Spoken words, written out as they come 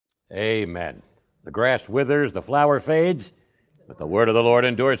Amen. The grass withers, the flower fades, but the word of the Lord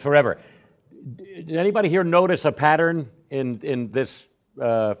endures forever. Did anybody here notice a pattern in this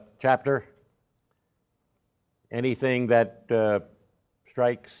chapter? Anything that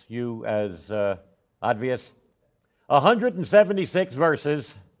strikes you as obvious? 176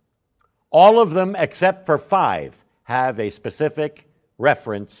 verses, all of them except for 5 have a specific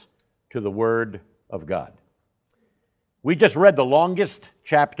reference to the Word of God. We just read the longest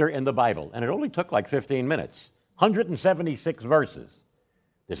chapter in the Bible, and it only took like 15 minutes. 176 verses.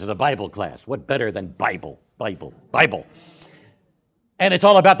 This is a Bible class. What better than Bible? And it's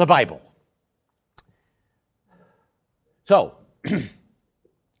all about the Bible. So,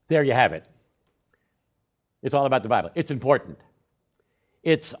 there you have it. It's all about the Bible. It's important.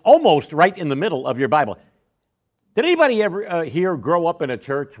 It's almost right in the middle of your Bible. Did anybody ever here grow up in a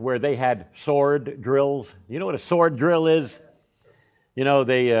church where they had sword drills? You know what a sword drill is? You know,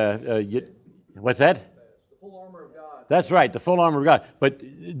 what's that? The full armor of God. That's right, the full armor of God. But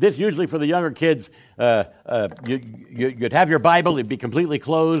this usually for the younger kids, you'd have your Bible, it'd be completely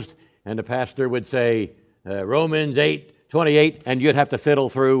closed, and the pastor would say, Romans 8:28, and you'd have to fiddle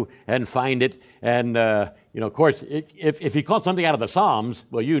through and find it. And, of course, if he called something out of the Psalms,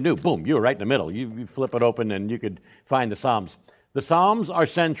 well, you knew, boom, you were right in the middle. You flip it open and you could find the Psalms. The Psalms are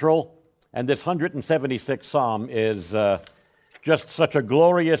central, and this 176th Psalm is just such a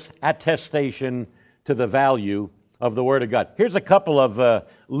glorious attestation to the value of the Word of God. Here's a couple of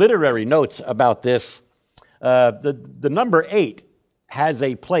literary notes about this. The number 8 has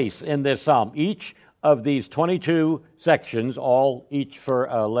a place in this Psalm. Each of these 22 sections, each for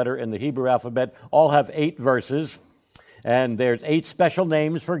a letter in the Hebrew alphabet, all have 8 verses, and there's 8 special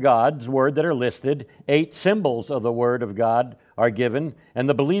names for God's Word that are listed. 8 symbols of the Word of God are given, and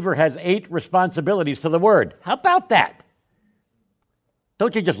the believer has 8 responsibilities to the Word. How about that?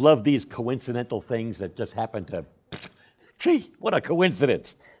 Don't you just love these coincidental things that just happen to, gee, what a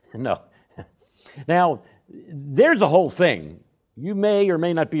coincidence. No. Now, there's a whole thing. You may or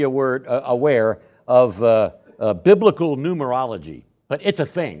may not be aware of biblical numerology, but it's a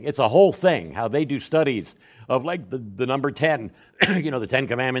thing. It's a whole thing, how they do studies of like the number 10, the 10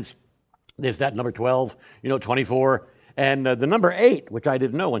 Commandments. There's that number 12, 24. And the number 8, which I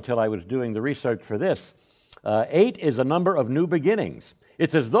didn't know until I was doing the research for this, 8 is a number of new beginnings.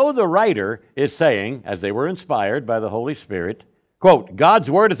 It's as though the writer is saying, as they were inspired by the Holy Spirit, quote,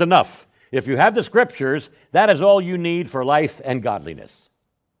 God's Word is enough. If you have the Scriptures, that is all you need for life and godliness.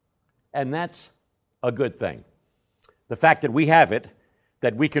 And that's a good thing. The fact that we have it,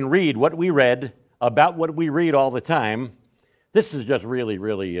 that we can read what we read about what we read all the time, this is just really,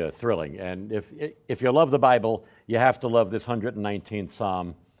 really thrilling. And if you love the Bible, you have to love this 119th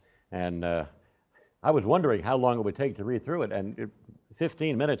Psalm. And I was wondering how long it would take to read through it, and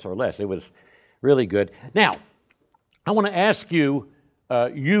 15 minutes or less. It was really good. Now, I want to ask you,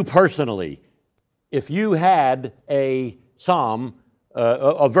 you personally, if you had a psalm,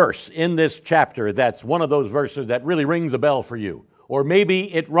 a verse in this chapter that's one of those verses that really rings a bell for you, or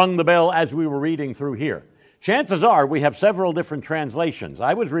maybe it rung the bell as we were reading through here. Chances are we have several different translations.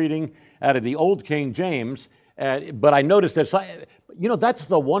 I was reading out of the Old King James, but I noticed that, that's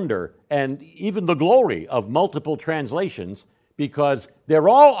the wonder and even the glory of multiple translations, because they're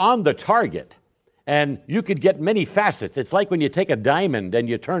all on the target. And you could get many facets. It's like when you take a diamond and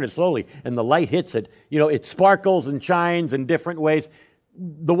you turn it slowly and the light hits it. It sparkles and shines in different ways.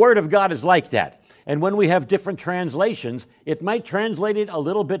 The Word of God is like that. And when we have different translations, it might translate it a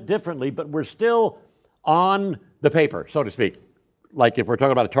little bit differently, but we're still on the paper, so to speak. Like if we're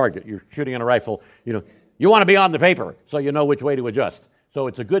talking about a target, you're shooting on a rifle, you want to be on the paper so you know which way to adjust. So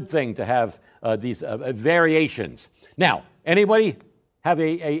it's a good thing to have these variations. Now, anybody have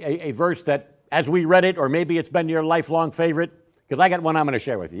a verse that, as we read it, or maybe it's been your lifelong favorite? Because I got one I'm going to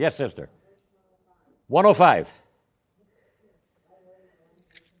share with you. Yes, sister. 105.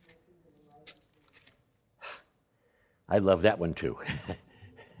 I love that one too.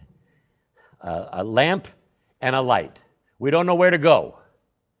 A lamp and a light. We don't know where to go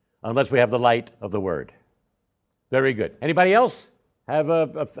unless we have the light of the Word. Very good. Anybody else have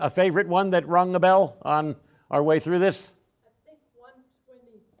a favorite one that rung the bell on our way through this?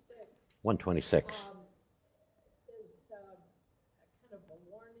 126. Is kind of a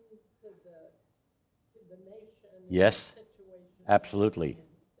warning to the nation. Yes, situation absolutely.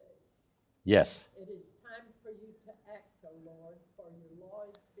 Yes. It is time for you to act, O Lord, for your law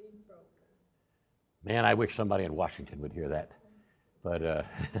is being broken. Man, I wish somebody in Washington would hear that. But,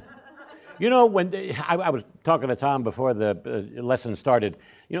 when I was talking to Tom before the lesson started,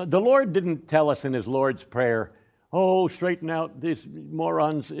 the Lord didn't tell us in his Lord's Prayer straighten out these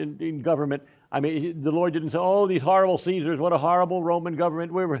morons in government. I mean, the Lord didn't say, oh, these horrible Caesars, what a horrible Roman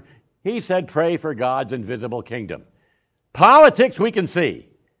government. He said, pray for God's invisible kingdom. Politics we can see.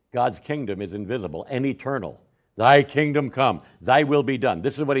 God's kingdom is invisible and eternal. Thy kingdom come, thy will be done.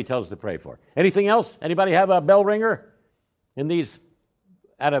 This is what he tells us to pray for. Anything else? Anybody have a bell ringer in these,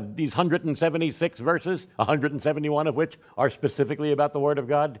 out of these 176 verses, 171 of which are specifically about the Word of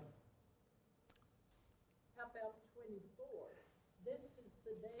God? How about 24? This is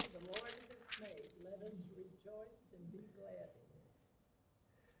the day the Lord has made. Let us rejoice and be glad in it.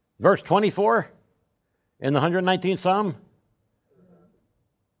 Verse 24 in the 119th Psalm?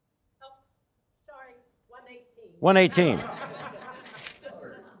 Oh, sorry, 118. 118.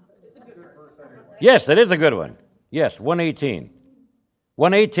 Yes, it is a good one. Yes, 118.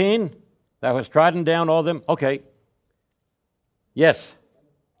 118, thou hast trodden down all them. Okay. Yes.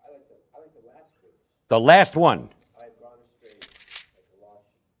 I like the last one. The last one. I have gone astray like a lost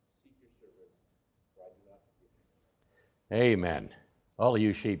sheep. Seek your servant, for I do not forget you. Amen. All of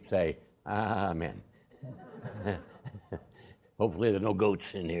you sheep say, amen. Hopefully there are no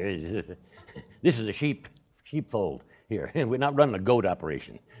goats in here. This is a sheepfold here. We're not running a goat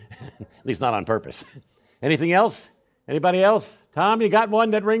operation, at least not on purpose. Anything else? Anybody else? Tom, you got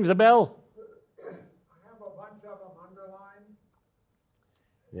one that rings a bell? I have a bunch of them underlined.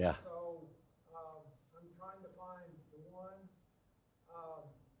 Yeah. So I'm trying to find the one.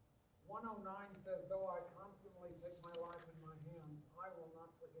 109 says, though I constantly take my life in my hands, I will not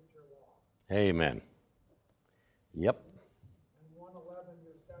forget your law. Amen. Yep. And 111,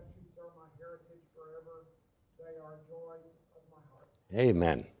 your statutes are my heritage forever. They are joy of my heart.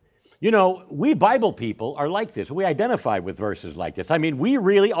 Amen. You know, we Bible people are like this. We identify with verses like this. I mean, we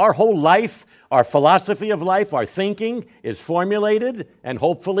really, our whole life, our philosophy of life, our thinking is formulated and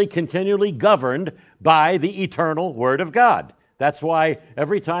hopefully continually governed by the eternal Word of God. That's why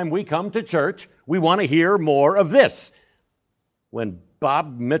every time we come to church, we want to hear more of this. When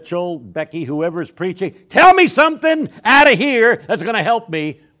Bob, Mitchell, Becky, whoever's preaching, tell me something out of here that's going to help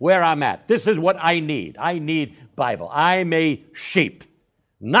me where I'm at. This is what I need. I need Bible. I'm a sheep.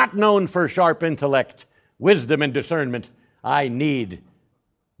 Not known for sharp intellect, wisdom, and discernment. I need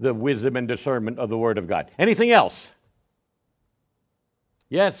the wisdom and discernment of the Word of God. Anything else?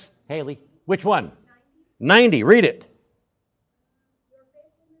 Yes, Haley. Which one? 90. Read it. Your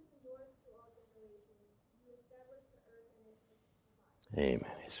faithfulness endures to all generations. You establish the earth and it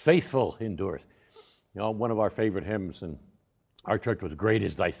Amen. His faithful endures. You know, one of our favorite hymns in our church was, Great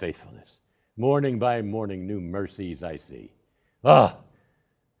is thy faithfulness. Morning by morning, new mercies I see.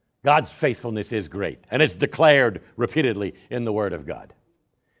 God's faithfulness is great, and it's declared repeatedly in the Word of God.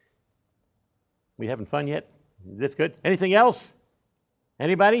 We having fun yet? Is this good? Anything else?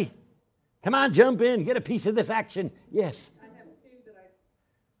 Anybody? Come on, jump in. Get a piece of this action. Yes. I have two that I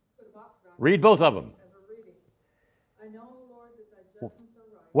put a box around. Read both of them. As we're reading. I know, Lord, that thy judgments are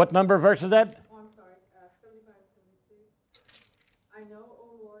right. What number verse is that? Oh, I'm sorry, 75, 76. I know,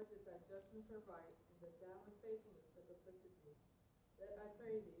 O Lord, that thy judgments are right, and that thou in faithfulness hast afflicted me. That I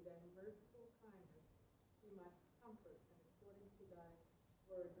pray thee, that in merciful kindness be my comfort, and according to thy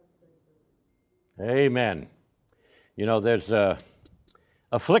word unto thy servant. Amen. You know, there's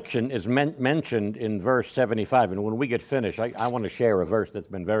affliction is mentioned in verse 75, and when we get finished, I want to share a verse that's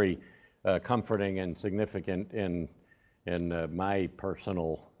been very comforting and significant in my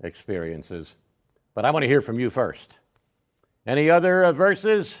personal experiences. But I want to hear from you first. Any other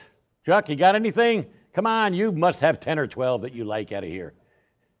verses? Chuck, you got anything? Come on, you must have 10 or 12 that you like out of here.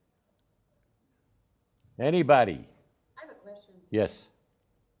 Anybody? I have a question. Yes.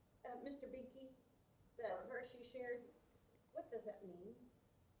 Mr. Beaky, the verse you shared, what does that mean?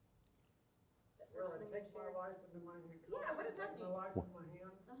 That Where verse I you take my shared? life into my hands. Yeah, what does that Take my mean? life in my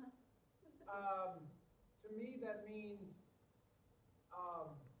hands. To me, that means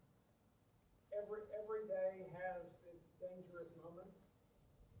every day has its dangerous moments,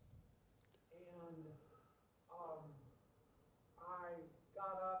 and I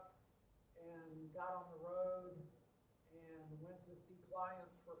got up and got on the road and went to see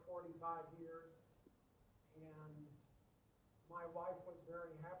clients for 45 years, and my wife was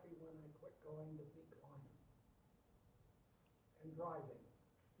very happy when I quit going to see clients and driving.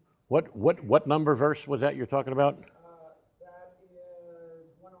 What number verse was that you're talking about? That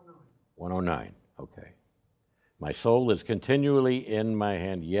is 109. 109. Okay. My soul is continually in my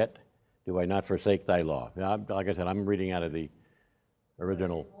hand, yet do I not forsake thy law. Now, like I said, I'm reading out of the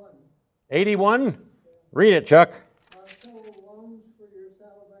original. 81? Read it, Chuck. My soul longs for your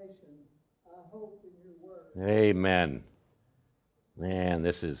salvation. I hope in your word. Amen. Man,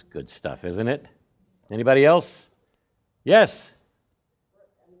 this is good stuff, isn't it? Anybody else? Yes.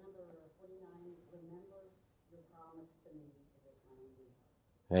 Number 49, remember your promise to me, it is my only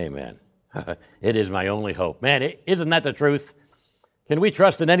hope. Amen. It is my only hope. Man, isn't that the truth? Can we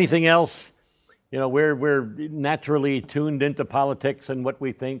trust in anything else? You know, we're naturally tuned into politics and what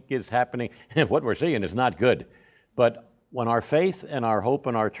we think is happening. What we're seeing is not good. But when our faith and our hope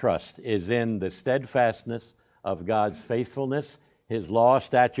and our trust is in the steadfastness of God's faithfulness, His law,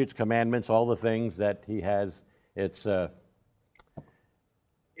 statutes, commandments, all the things that He has, it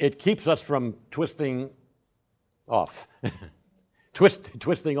keeps us from twisting off.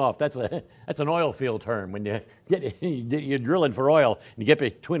 Twisting off. That's an oil field term. When you're drilling for oil, and you get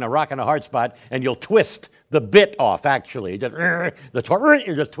between a rock and a hard spot, and you'll twist the bit off. Actually,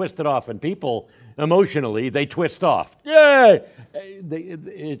 you just twist it off, and people emotionally they twist off. Yeah,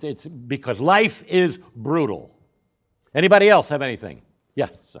 it's because life is brutal. Anybody else have anything? Yeah,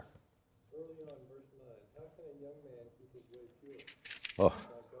 sir. Early on, verse 9. How can a young man keep his way pure? Oh, By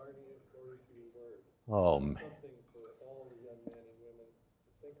guarding it according to your word. oh man. Something for all the young men and women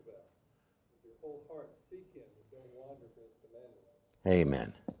to think about. With your whole heart, seek Him and don't wander from His commandments.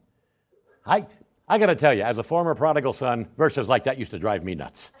 Amen. I got to tell you, as a former prodigal son, verses like that used to drive me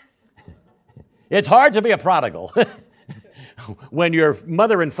nuts. It's hard to be a prodigal when your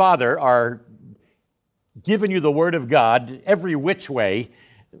mother and father are giving you the Word of God every which way,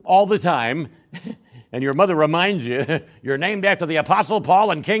 all the time, and your mother reminds you, you're named after the Apostle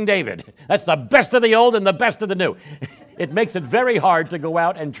Paul and King David. That's the best of the old and the best of the new. It makes it very hard to go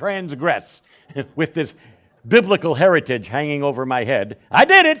out and transgress with this biblical heritage hanging over my head. I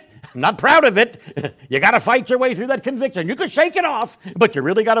did it. I'm not proud of it. You got to fight your way through that conviction. You can shake it off, but you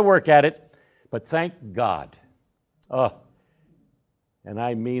really got to work at it. But thank God. Oh, and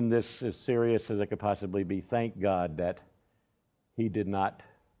I mean this as serious as it could possibly be. Thank God that He did not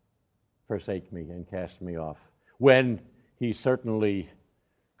forsake me and cast me off when He certainly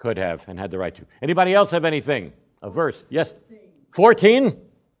could have and had the right to. Anybody else have anything? A verse? Yes? 14? The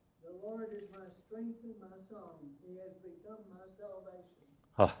Lord is my strength and my song. He has become my salvation.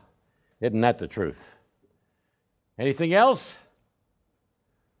 Oh, isn't that the truth? Anything else?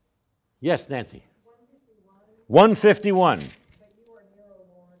 Yes, Nancy. 151.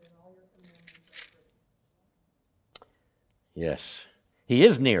 Yes. He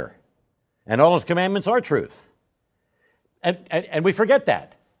is near, and all His commandments are truth. And we forget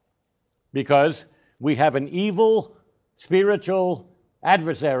that because we have an evil spiritual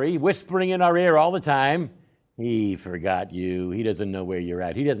adversary whispering in our ear all the time, he forgot you. He doesn't know where you're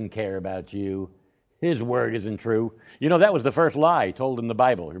at. He doesn't care about you. His word isn't true. You know, that was the first lie told in the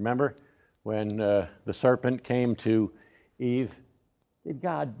Bible. Remember when the serpent came to Eve? Did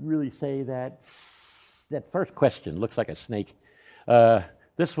God really say that? That first question looks like a snake.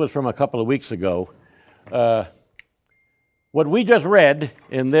 This was from a couple of weeks ago. What we just read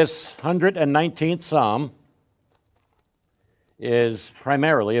in this 119th Psalm is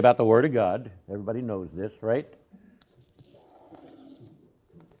primarily about the Word of God. Everybody knows this, right?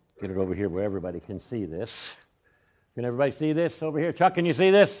 Get it over here where everybody can see this. Can everybody see this over here? Chuck, can you see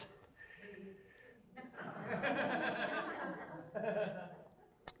this?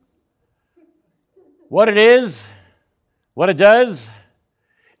 What it is, what it does,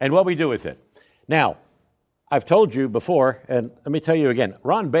 and what we do with it. Now, I've told you before, and let me tell you again,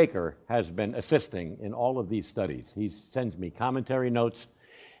 Ron Baker has been assisting in all of these studies. He sends me commentary notes,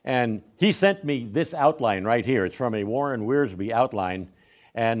 and he sent me this outline right here. It's from a Warren Wiersbe outline,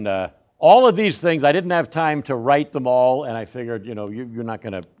 and all of these things, I didn't have time to write them all, and I figured, you know, you're not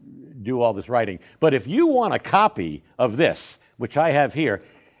going to do all this writing. But if you want a copy of this, which I have here,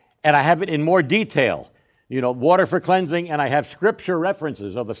 and I have it in more detail, you know, water for cleansing, and I have scripture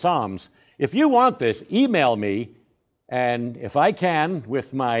references of the Psalms. If you want this, email me, and if I can,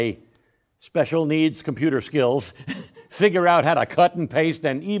 with my special needs computer skills, figure out how to cut and paste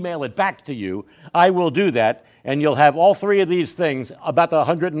and email it back to you, I will do that, and you'll have all three of these things about the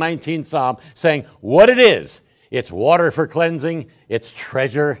 119th Psalm saying what it is. It's water for cleansing, it's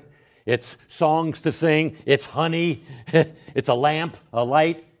treasure, it's songs to sing, it's honey, it's a lamp, a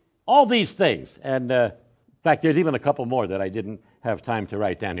light, all these things. And in fact, there's even a couple more that I didn't have time to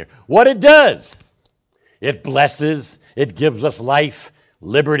write down here. What it does, it blesses, it gives us life,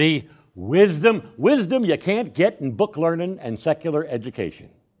 liberty, wisdom. Wisdom you can't get in book learning and secular education.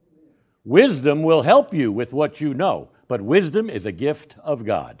 Wisdom will help you with what you know, but wisdom is a gift of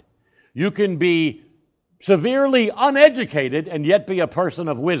God. You can be severely uneducated and yet be a person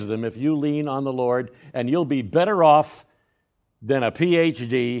of wisdom if you lean on the Lord, and you'll be better off than a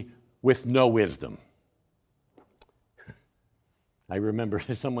PhD with no wisdom. I remember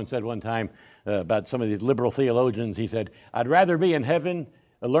someone said one time about some of these liberal theologians, he said, I'd rather be in heaven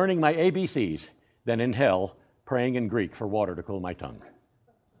learning my ABCs than in hell praying in Greek for water to cool my tongue.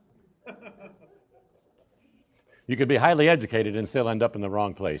 You could be highly educated and still end up in the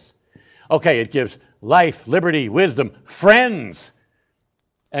wrong place. Okay, it gives life, liberty, wisdom, friends.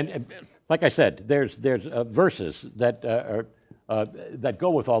 And like I said, there's verses that that go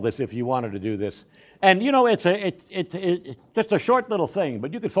with all this if you wanted to do this. And you know, it's just a short little thing,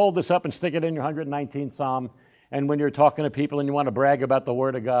 but you could fold this up and stick it in your 119th Psalm. And when you're talking to people and you want to brag about the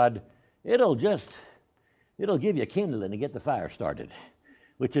Word of God, it'll give you kindling to get the fire started,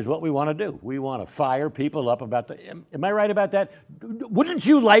 which is what we want to do. We want to fire people up about am I right about that? Wouldn't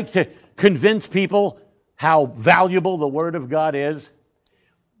you like to convince people how valuable the Word of God is?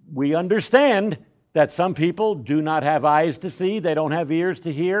 We understand that some people do not have eyes to see, they don't have ears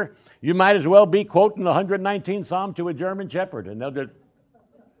to hear. You might as well be quoting the 119th Psalm to a German shepherd, and they'll just,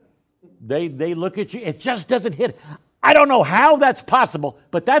 they look at you. It just doesn't hit. I don't know how that's possible,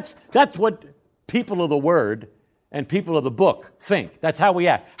 but that's what people of the Word and people of the book think. That's how we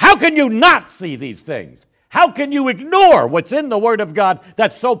act. How can you not see these things? How can you ignore what's in the Word of God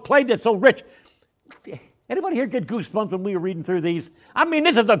that's so plain, that's so rich? Anybody here get goosebumps when we were reading through these? I mean,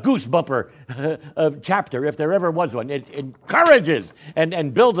 this is a goosebumper chapter, if there ever was one. It encourages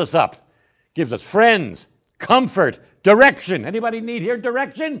and builds us up, gives us friends, comfort, direction. Anybody need here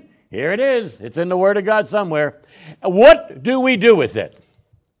direction? Here it is. It's in the Word of God somewhere. What do we do with it?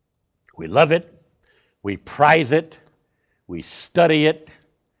 We love it. We prize it. We study it.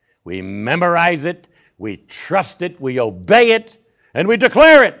 We memorize it. We trust it. We obey it. And we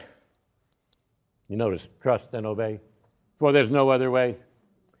declare it. You notice, trust and obey. For there's no other way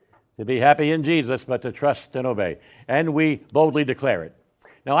to be happy in Jesus but to trust and obey. And we boldly declare it.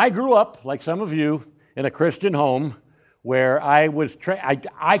 Now, I grew up, like some of you, in a Christian home where I was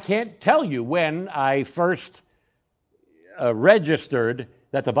I can't tell you when I first registered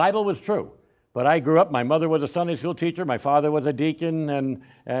that the Bible was true. But I grew up, my mother was a Sunday school teacher, my father was a deacon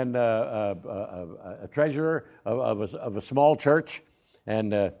and a treasurer of a small church.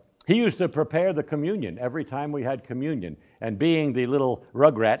 And he used to prepare the communion every time we had communion. And being the little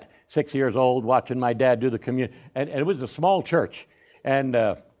rugrat, 6 years old, watching my dad do the communion, and it was a small church. And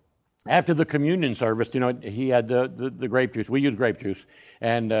after the communion service, you know, he had the grape juice. We used grape juice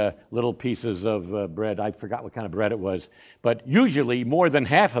and little pieces of bread. I forgot what kind of bread it was. But usually more than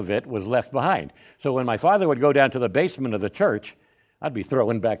half of it was left behind. So when my father would go down to the basement of the church, I'd be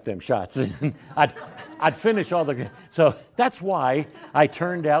throwing back them shots. I'd finish all the... So that's why I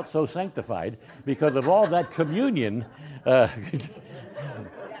turned out so sanctified, because of all that communion. I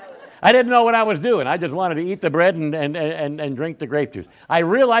didn't know what I was doing. I just wanted to eat the bread and drink the grape juice. I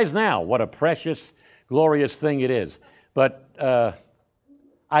realize now what a precious, glorious thing it is. But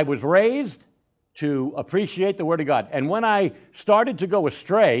I was raised to appreciate the Word of God. And when I started to go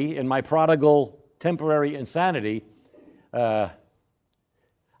astray in my prodigal temporary insanity,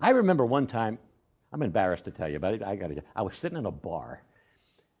 I remember one time, I'm embarrassed to tell you about it. I was sitting in a bar,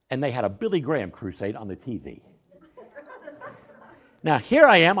 and they had a Billy Graham crusade on the TV. Now, here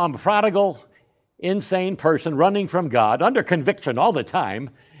I am, I'm a prodigal, insane person running from God, under conviction all the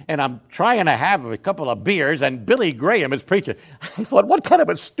time, and I'm trying to have a couple of beers, and Billy Graham is preaching. I thought, what kind of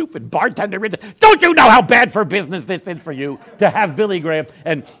a stupid bartender is this? Don't you know how bad for business this is for you to have Billy Graham?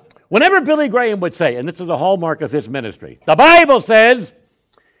 And whenever Billy Graham would say, and this is a hallmark of his ministry, the Bible says,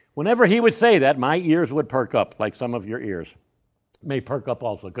 whenever he would say that, my ears would perk up, like some of your ears may perk up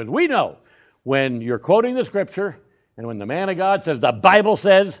also. Because we know when you're quoting the Scripture and when the man of God says, the Bible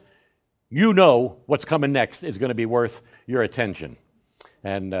says, you know what's coming next is going to be worth your attention.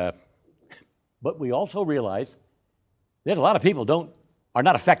 And but we also realize that a lot of people are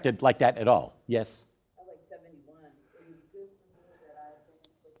not affected like that at all. Yes? I like 71. It is good for me that I have been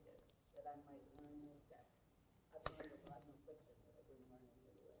afflicted, that I might learn your steps. I've learned a lot in affliction that I didn't learn any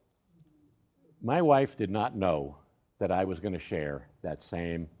other way. My wife did not know that I was going to share that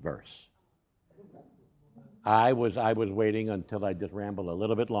same verse. I was waiting until I just rambled a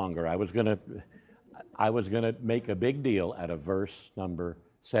little bit longer. I was going to make a big deal out of verse number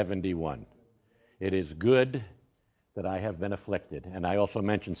 71. It is good that I have been afflicted. And I also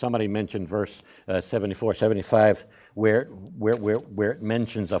somebody mentioned verse 74, 75, where it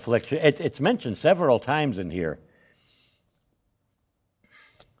mentions affliction. It's mentioned several times in here.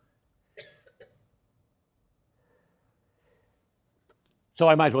 So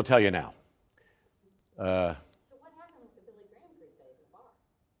I might as well tell you now. So what happened with the Billy Graham crusade at the bar?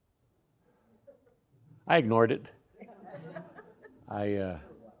 I ignored it.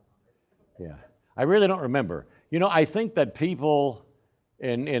 I really don't remember. You know, I think that people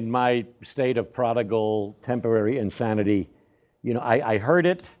in my state of prodigal, temporary insanity, I heard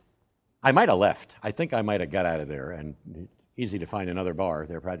it. I might have left. I think I might have got out of there, and easy to find another bar.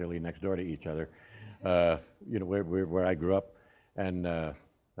 They're practically next door to each other, where I grew up. And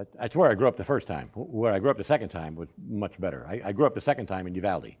that's where I grew up the first time. Where I grew up the second time was much better. I grew up the second time in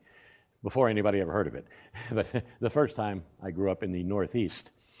Uvalde, before anybody ever heard of it. But the first time I grew up in the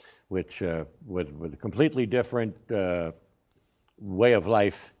Northeast, which was a completely different way of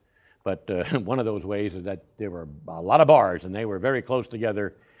life. But one of those ways is that there were a lot of bars, and they were very close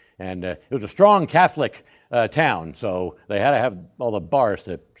together. And it was a strong Catholic town, so they had to have all the bars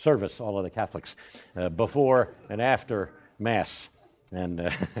to service all of the Catholics before and after Mass,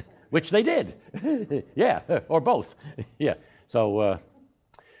 and which they did. Yeah, or both. Yeah. So,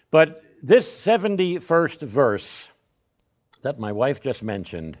 but this 71st verse that my wife just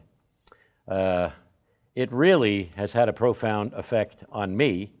mentioned, it really has had a profound effect on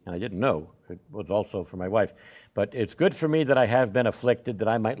me, and I didn't know. It was also for my wife. But it's good for me that I have been afflicted, that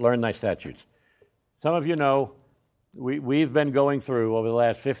I might learn thy statutes. Some of you know we've been going through, over the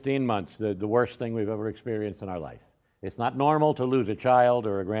last 15 months, the worst thing we've ever experienced in our life. It's not normal to lose a child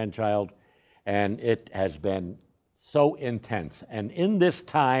or a grandchild, and it has been so intense. And in this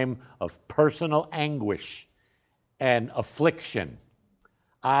time of personal anguish and affliction,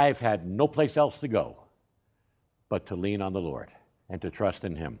 I've had no place else to go but to lean on the Lord and to trust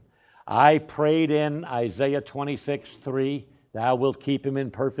in Him. I prayed in Isaiah 26:3, thou wilt keep him in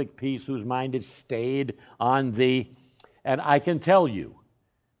perfect peace whose mind is stayed on thee. And I can tell you,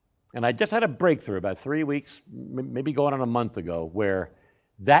 and I just had a breakthrough about 3 weeks, maybe going on a month ago, where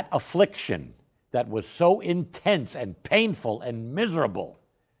that affliction that was so intense and painful and miserable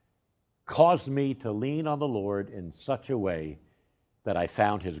caused me to lean on the Lord in such a way that I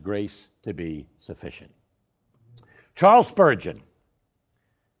found His grace to be sufficient. Charles Spurgeon.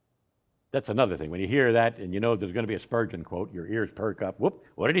 That's another thing. When you hear that and you know there's going to be a Spurgeon quote, your ears perk up. Whoop,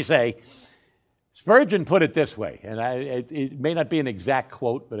 what did he say? Spurgeon put it this way, and it may not be an exact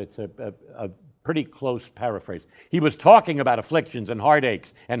quote, but it's a pretty close paraphrase. He was talking about afflictions and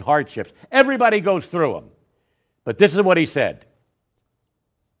heartaches and hardships. Everybody goes through them. But this is what he said,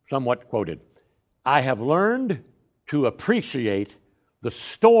 somewhat quoted. I have learned to appreciate the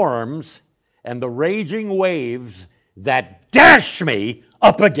storms and the raging waves that dash me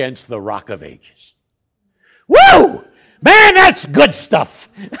up against the rock of ages. Woo! Man, that's good stuff.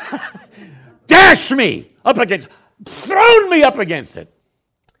 Dash me up against, thrown me up against it.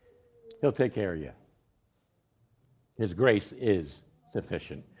 He'll take care of you. His grace is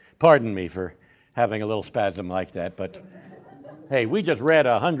sufficient. Pardon me for having a little spasm like that, but hey, we just read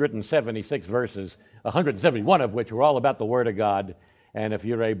 176 verses, 171 of which were all about the Word of God. And if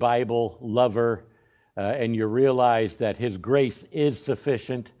you're a Bible lover, and you realize that His grace is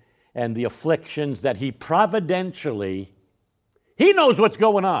sufficient, and the afflictions that He providentially, He knows what's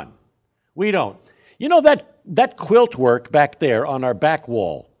going on. We don't. You know that quilt work back there on our back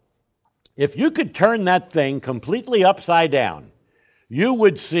wall, if you could turn that thing completely upside down, you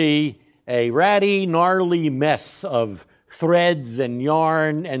would see a ratty, gnarly mess of threads and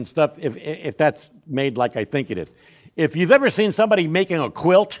yarn and stuff, if that's made like I think it is. If you've ever seen somebody making a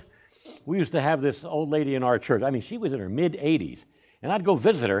quilt, we used to have this old lady in our church. I mean, she was in her mid-80s, and I'd go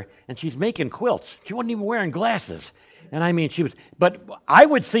visit her, and she's making quilts. She wasn't even wearing glasses. And I mean, but I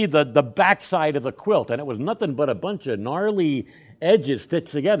would see the backside of the quilt, and it was nothing but a bunch of gnarly edges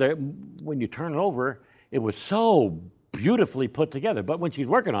stitched together. When you turn it over, it was so beautifully put together. But when she's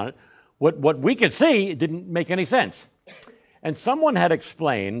working on it, what we could see, it didn't make any sense. And someone had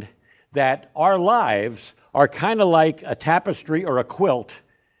explained that our lives are kind of like a tapestry or a quilt,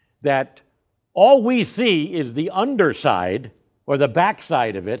 that all we see is the underside or the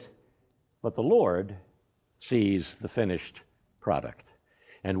backside of it, but the Lord sees the finished product.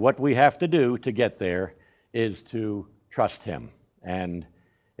 And what we have to do to get there is to trust Him. And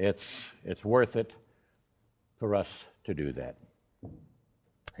it's worth it for us to do that.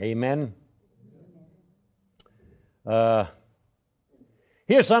 Amen.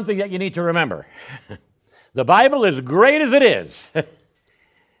 Here's something that you need to remember. The Bible, as great as it is,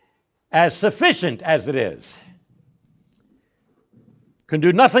 as sufficient as it is, can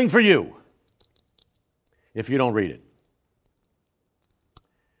do nothing for you if you don't read it.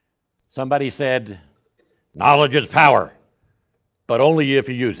 Somebody said, knowledge is power, but only if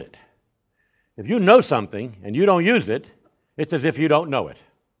you use it. If you know something and you don't use it, it's as if you don't know it.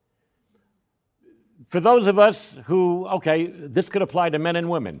 For those of us who, okay, this could apply to men and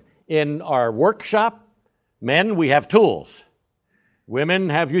women. In our workshop, men, we have tools. Women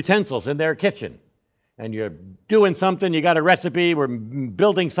have utensils in their kitchen. and you're doing something, you got a recipe, we're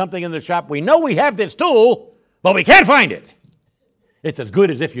building something in the shop. We know we have this tool, but we can't find it. It's as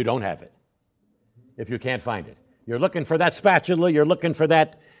good as if you don't have it, if you can't find it. You're looking for that spatula, you're looking for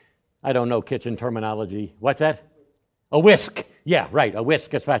that, I don't know kitchen terminology. What's that? A whisk. Yeah, right, a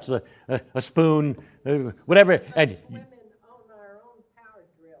whisk, a spatula, a spoon, whatever. And Women own our own power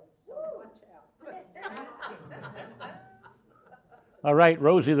drills, so watch out. all right,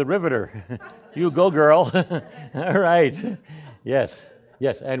 Rosie the Riveter. You go, girl. All right. Yes.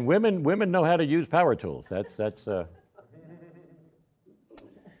 And women know how to use power tools.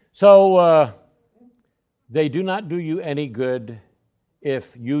 So they do not do you any good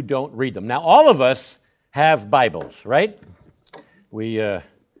if you don't read them. Now, all of us have Bibles, right?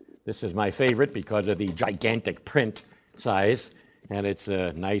 This is my favorite because of the gigantic print size, and it's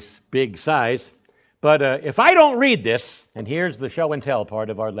a nice big size. But if I don't read this, and here's the show and tell part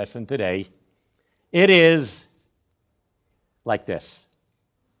of our lesson today, it is like this.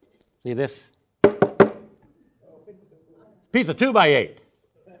 See this? Piece of 2x8.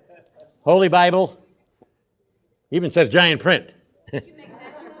 Holy Bible. Even says giant print. Did you make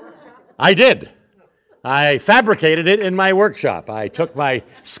that in your workshop? I did. I fabricated it in my workshop. I took my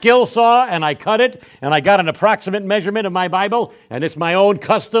skill saw and I cut it, and I got an approximate measurement of my Bible, and it's my own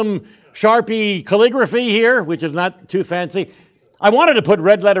custom Sharpie calligraphy here, which is not too fancy. I wanted to put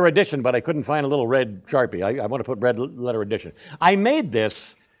red letter edition, but I couldn't find a little red Sharpie. I want to put red letter edition. I made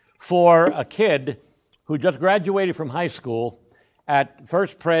this for a kid who just graduated from high school at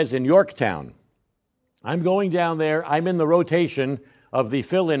First Pres in Yorktown. I'm going down there. I'm in the rotation of the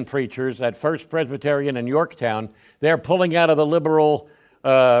fill-in preachers at First Presbyterian in Yorktown. They're pulling out of the liberal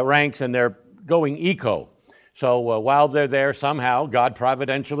ranks, and they're going eco. So while they're there, somehow God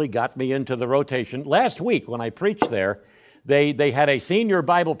providentially got me into the rotation. Last week when I preached there, they had a senior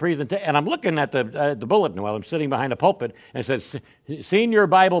Bible presentation, and I'm looking at the bulletin while I'm sitting behind a pulpit, and it says senior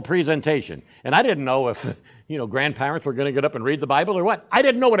Bible presentation. And I didn't know if grandparents were going to get up and read the Bible or what. I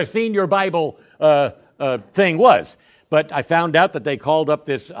didn't know what a senior Bible thing was. But I found out that they called up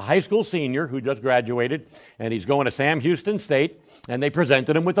this high school senior who just graduated, and he's going to Sam Houston State, and they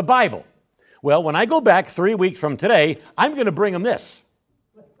presented him with the Bible. Well, when I go back 3 weeks from today, I'm going to bring him this.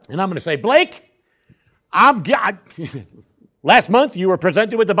 And I'm going to say, Blake, last month you were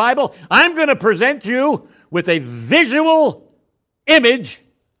presented with the Bible. I'm going to present you with a visual image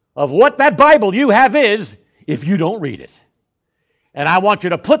of what that Bible you have is if you don't read it. And I want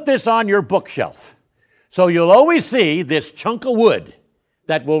you to put this on your bookshelf. So you'll always see this chunk of wood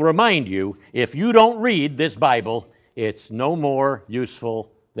that will remind you, if you don't read this Bible, it's no more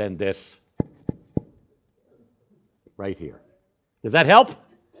useful than this right here. Does that help?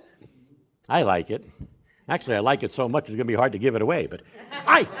 I like it. Actually, I like it so much it's going to be hard to give it away, but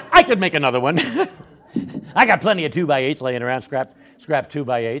I could make another one. I got plenty of 2x8s laying around, scrap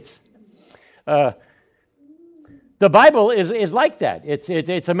 2x8s. The Bible is like that.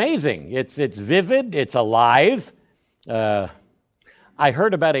 It's amazing. It's vivid. It's alive. I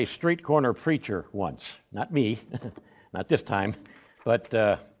heard about a street corner preacher once. Not me, not this time, but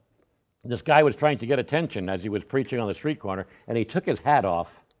this guy was trying to get attention as he was preaching on the street corner, and he took his hat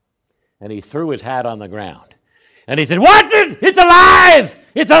off, and he threw his hat on the ground. And he said, "What's it? It's alive!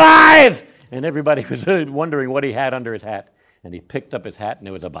 It's alive!" And everybody was wondering what he had under his hat. And he picked up his hat, and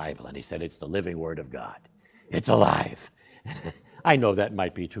it was a Bible, and he said, "It's the living Word of God. It's alive." I know that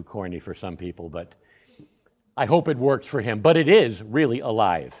might be too corny for some people, but I hope it works for him. But it is really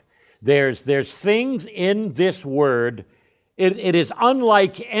alive. There's things in this word. It is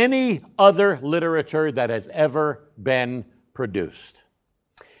unlike any other literature that has ever been produced.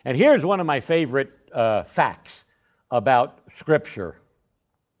 And here's one of my favorite facts about Scripture.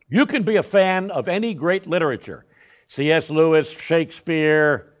 You can be a fan of any great literature. C.S. Lewis,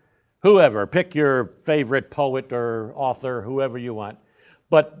 Shakespeare, whoever. Pick your favorite poet or author, whoever you want.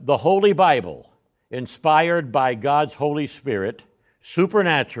 But the Holy Bible, inspired by God's Holy Spirit,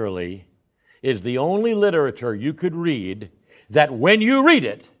 supernaturally, is the only literature you could read that when you read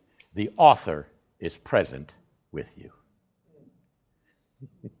it, the author is present with you.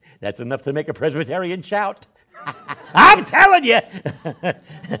 That's enough to make a Presbyterian shout. I'm telling you.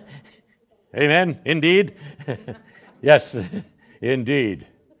 Amen. Indeed. Yes, indeed.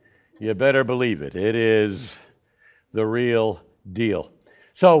 You better believe it. It is the real deal.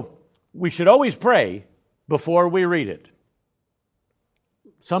 So we should always pray before we read it.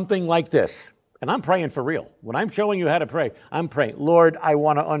 Something like this. And I'm praying for real. When I'm showing you how to pray, I'm praying, Lord, I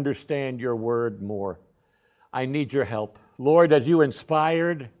want to understand your word more. I need your help. Lord, as you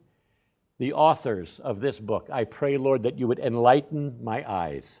inspired the authors of this book, I pray, Lord, that you would enlighten my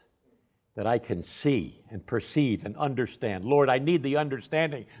eyes, that I can see and perceive and understand. Lord, I need the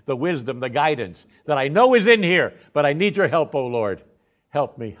understanding, the wisdom, the guidance that I know is in here, but I need your help, O Lord.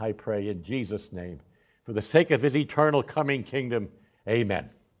 Help me, I pray, in Jesus' name. For the sake of his eternal coming kingdom,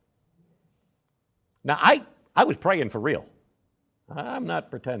 amen. Now, I was praying for real. I'm not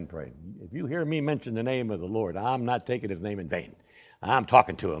pretend praying. If you hear me mention the name of the Lord, I'm not taking his name in vain. I'm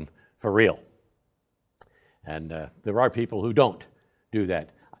talking to him for real. And there are people who don't do that.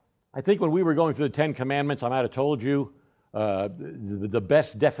 I think when we were going through the Ten Commandments, I might have told you the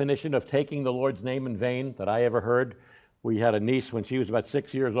best definition of taking the Lord's name in vain that I ever heard. We had a niece when she was about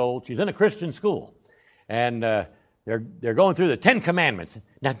 6 years old. She's in a Christian school. And they're going through the Ten Commandments.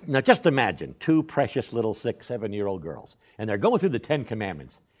 Now just imagine two precious little 6, 7-year-old girls. And they're going through the Ten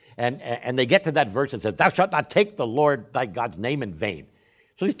Commandments. And they get to that verse that says, thou shalt not take the Lord thy God's name in vain.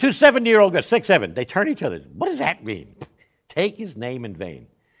 So these two 7-year-old girls, 6, 7, they turn to each other. What does that mean? Take his name in vain.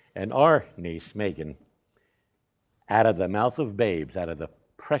 And our niece, Megan, out of the mouth of babes, out of the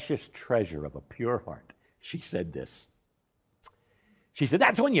precious treasure of a pure heart, she said this. She said,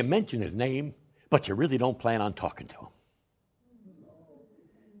 that's when you mention his name, but you really don't plan on talking to him.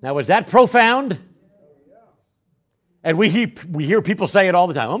 Now, is that profound? And we hear people say it all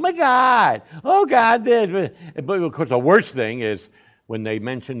the time. Oh, my God. Oh, God, this. But, of course, the worst thing is when they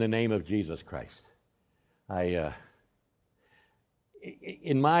mention the name of Jesus Christ.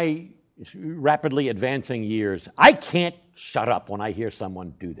 In my rapidly advancing years, I can't shut up when I hear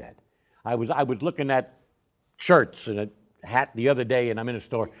someone do that. I was looking at shirts and a hat the other day, and I'm in a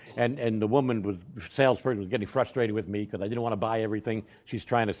store, and the salesperson was getting frustrated with me because I didn't want to buy everything she's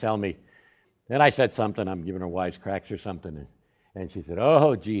trying to sell me. And I said something, I'm giving her wisecracks or something, and she said,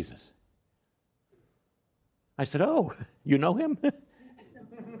 oh, Jesus. I said, oh, you know him?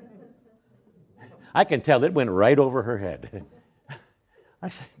 I can tell it went right over her head. I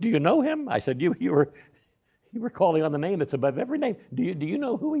said, do you know him? I said, you were calling on the name that's above every name. Do you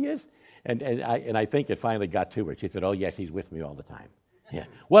know who he is? And I think it finally got to her. She said, oh, yes, he's with me all the time. Yeah.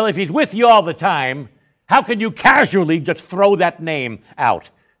 Well, if he's with you all the time, how can you casually just throw that name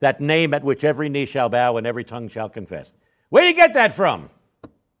out? That name at which every knee shall bow and every tongue shall confess. Where do you get that from?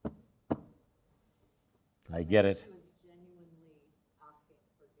 I get it. She was genuinely asking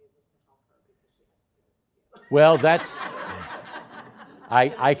for Jesus to help her because she had to do it. Well, that's...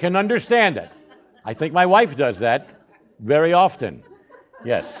 I can understand that. I think my wife does that very often.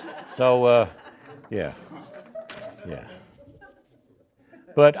 Yes. So, yeah.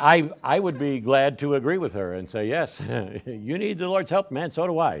 But I would be glad to agree with her and say, yes, you need the Lord's help, man. So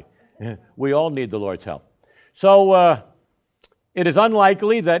do I. We all need the Lord's help. So it is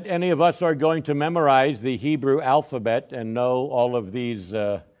unlikely that any of us are going to memorize the Hebrew alphabet and know all of these.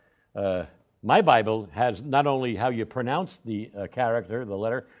 My Bible has not only how you pronounce the character, the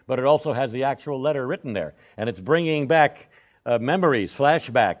letter, but it also has the actual letter written there. And it's bringing back memories,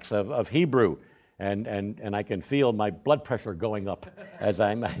 flashbacks of Hebrew. And I can feel my blood pressure going up as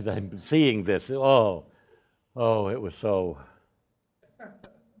I'm seeing this. Oh, it was so.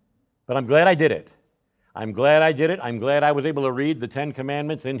 But I'm glad I did it. I'm glad I was able to read the Ten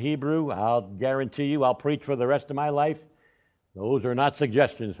Commandments in Hebrew. I'll guarantee you I'll preach for the rest of my life. Those are not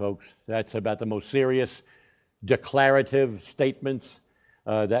suggestions, folks. That's about the most serious declarative statements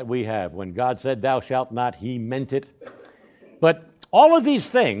that we have. When God said, thou shalt not, he meant it. But all of these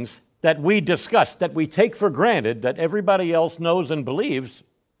things that we discuss, that we take for granted, that everybody else knows and believes,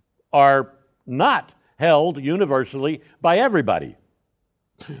 are not held universally by everybody.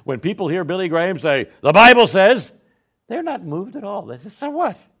 When people hear Billy Graham say, the Bible says, they're not moved at all. They say, so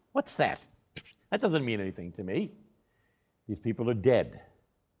what? What's that? That doesn't mean anything to me. These people are dead.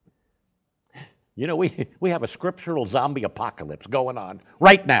 You know, we have a scriptural zombie apocalypse going on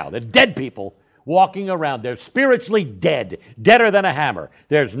right now. There's dead people walking around. They're spiritually dead, deader than a hammer.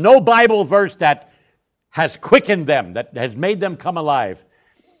 There's no Bible verse that has quickened them, that has made them come alive.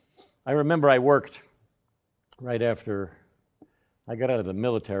 I remember I worked right after I got out of the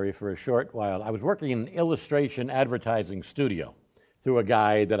military for a short while. I was working in an illustration advertising studio through a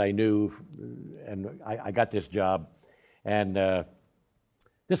guy that I knew, and I got this job. And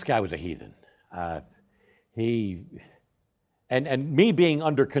this guy was a heathen. And me being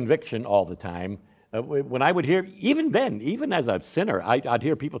under conviction all the time, when I would hear, even then, even as a sinner, I'd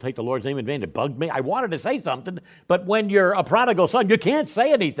hear people take the Lord's name in vain. It bugged me. I wanted to say something, but when you're a prodigal son, you can't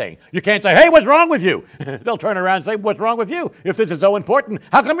say anything. You can't say, hey, what's wrong with you? They'll turn around and say, what's wrong with you? If this is so important,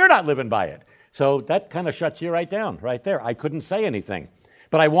 how come you're not living by it? So that kind of shuts you right down, right there. I couldn't say anything,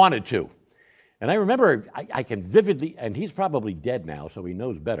 but I wanted to. And I remember, I can vividly, and he's probably dead now, so he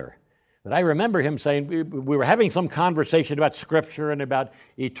knows better. But I remember him saying, we were having some conversation about Scripture and about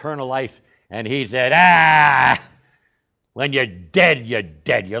eternal life, and he said, when you're dead, you're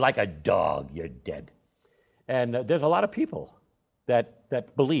dead. You're like a dog, you're dead. And there's a lot of people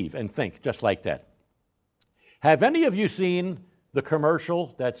that believe and think just like that. Have any of you seen the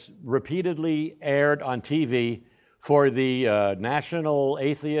commercial that's repeatedly aired on TV for the National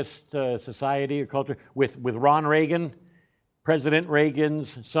Atheist Society or Culture with Ron Reagan, President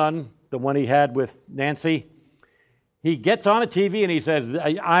Reagan's son, the one he had with Nancy? He gets on a TV and he says,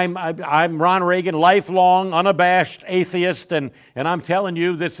 I'm Ron Reagan, lifelong, unabashed atheist, and I'm telling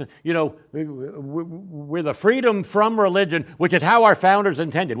you this, we're the freedom from religion, which is how our founders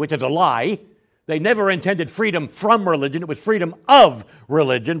intended, which is a lie. They never intended freedom from religion. It was freedom of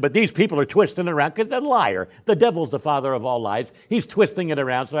religion, but these people are twisting it around because they're a liar. The devil's the father of all lies. He's twisting it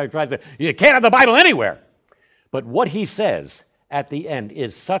around, so I try to say, you can't have the Bible anywhere. But what he says at the end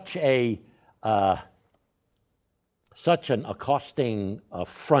is such an accosting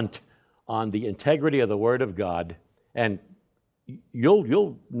affront on the integrity of the Word of God, and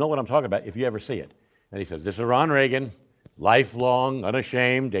you'll know what I'm talking about if you ever see it. And he says, this is Ron Reagan, lifelong,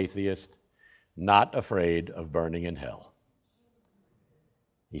 unashamed atheist, not afraid of burning in hell.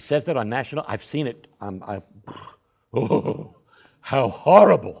 He says that on national, I've seen it. Oh, how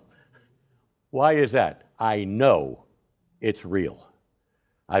horrible. Why is that? I know it's real.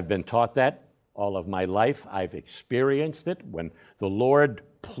 I've been taught that all of my life. I've experienced it. When the Lord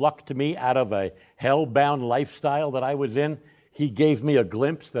plucked me out of a hell-bound lifestyle that I was in, He gave me a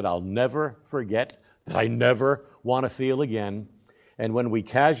glimpse that I'll never forget, that I never want to feel again. And when we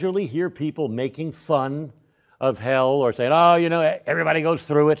casually hear people making fun of hell or saying, everybody goes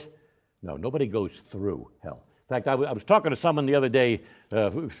through it. No, nobody goes through hell. In fact, I was talking to someone the other day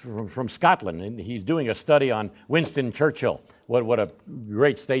from Scotland, and he's doing a study on Winston Churchill, what a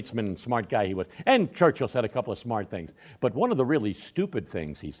great statesman and smart guy he was. And Churchill said a couple of smart things. But one of the really stupid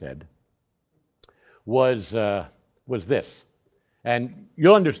things he said was this. And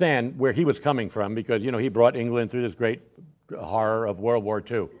you'll understand where he was coming from because, he brought England through this great horror of World War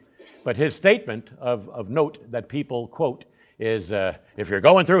II. But his statement of note that people quote is, if you're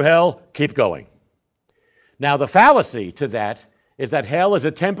going through hell, keep going. Now, the fallacy to that is that hell is a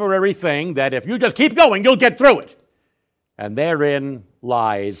temporary thing, that if you just keep going, you'll get through it. And therein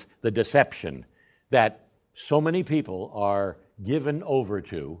lies the deception that so many people are given over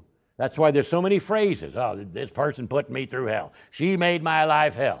to. That's why there's so many phrases. Oh, this person put me through hell. She made my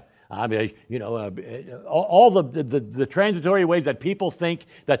life hell. I mean, all the transitory ways that people think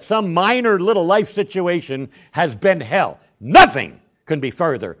that some minor little life situation has been hell. Nothing can be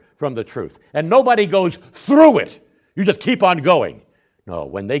further from the truth. And nobody goes through it. You just keep on going. No,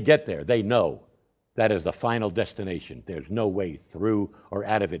 when they get there, they know that is the final destination. There's no way through or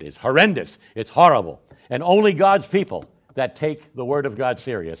out of it. It's horrendous. It's horrible. And only God's people that take the Word of God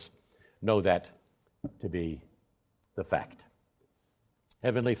serious know that to be the fact.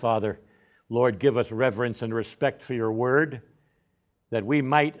 Heavenly Father, Lord, give us reverence and respect for your word, that we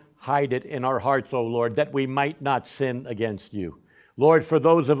might hide it in our hearts, O Lord, that we might not sin against you. Lord, for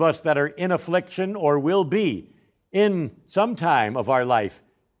those of us that are in affliction or will be in some time of our life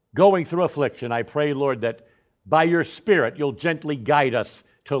going through affliction, I pray, Lord, that by your Spirit you'll gently guide us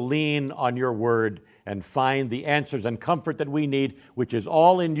to lean on your word and find the answers and comfort that we need, which is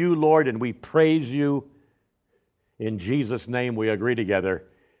all in you, Lord, and we praise you. In Jesus' name we agree together.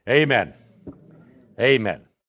 Amen. Amen.